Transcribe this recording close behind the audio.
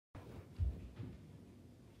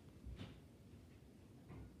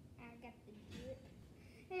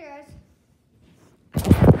Hey guys.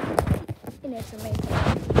 And it's amazing.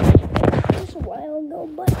 Just a while ago,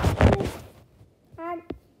 but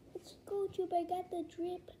it's cool tube. I got the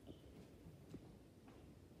drip.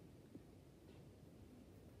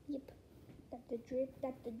 Yep. Got the drip,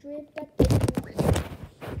 got the drip, got the drip.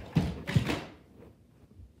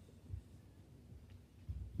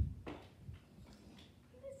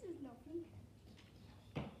 This is nothing.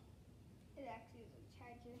 It actually is a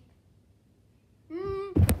charger.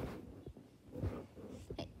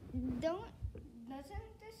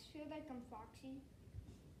 Doesn't this feel like I'm Foxy?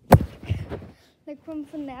 Like from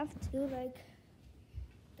FNAF 2, like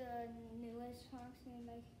the newest Foxy,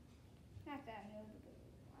 like not that new, but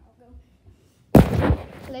a while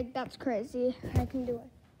ago. Like that's crazy. I can do it.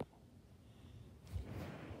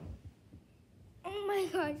 Oh my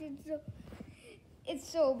gosh, it's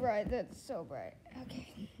so bright. That's so bright.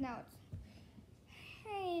 Okay, now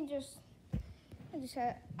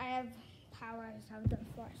I have power. I just have the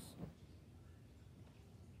force.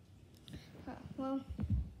 Well,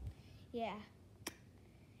 yeah.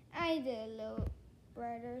 I did a little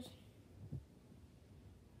brighter.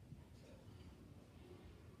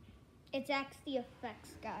 It's actually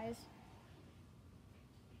effects, guys.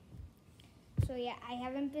 So yeah, I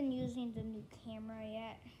haven't been using the new camera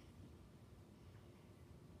yet.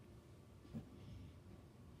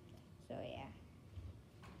 So yeah.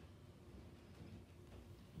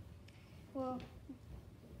 Well,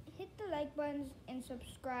 hit the like buttons and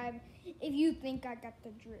subscribe if you think I got the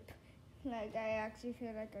drip. Like, I actually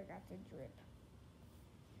feel like I got the drip.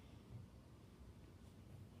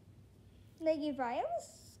 Like, if I have a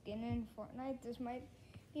skin in Fortnite, this might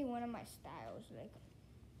be one of my styles. Like,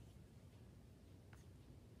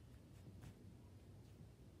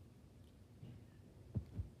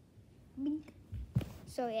 bink.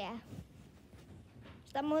 So, yeah.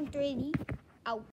 Zombone 3D out.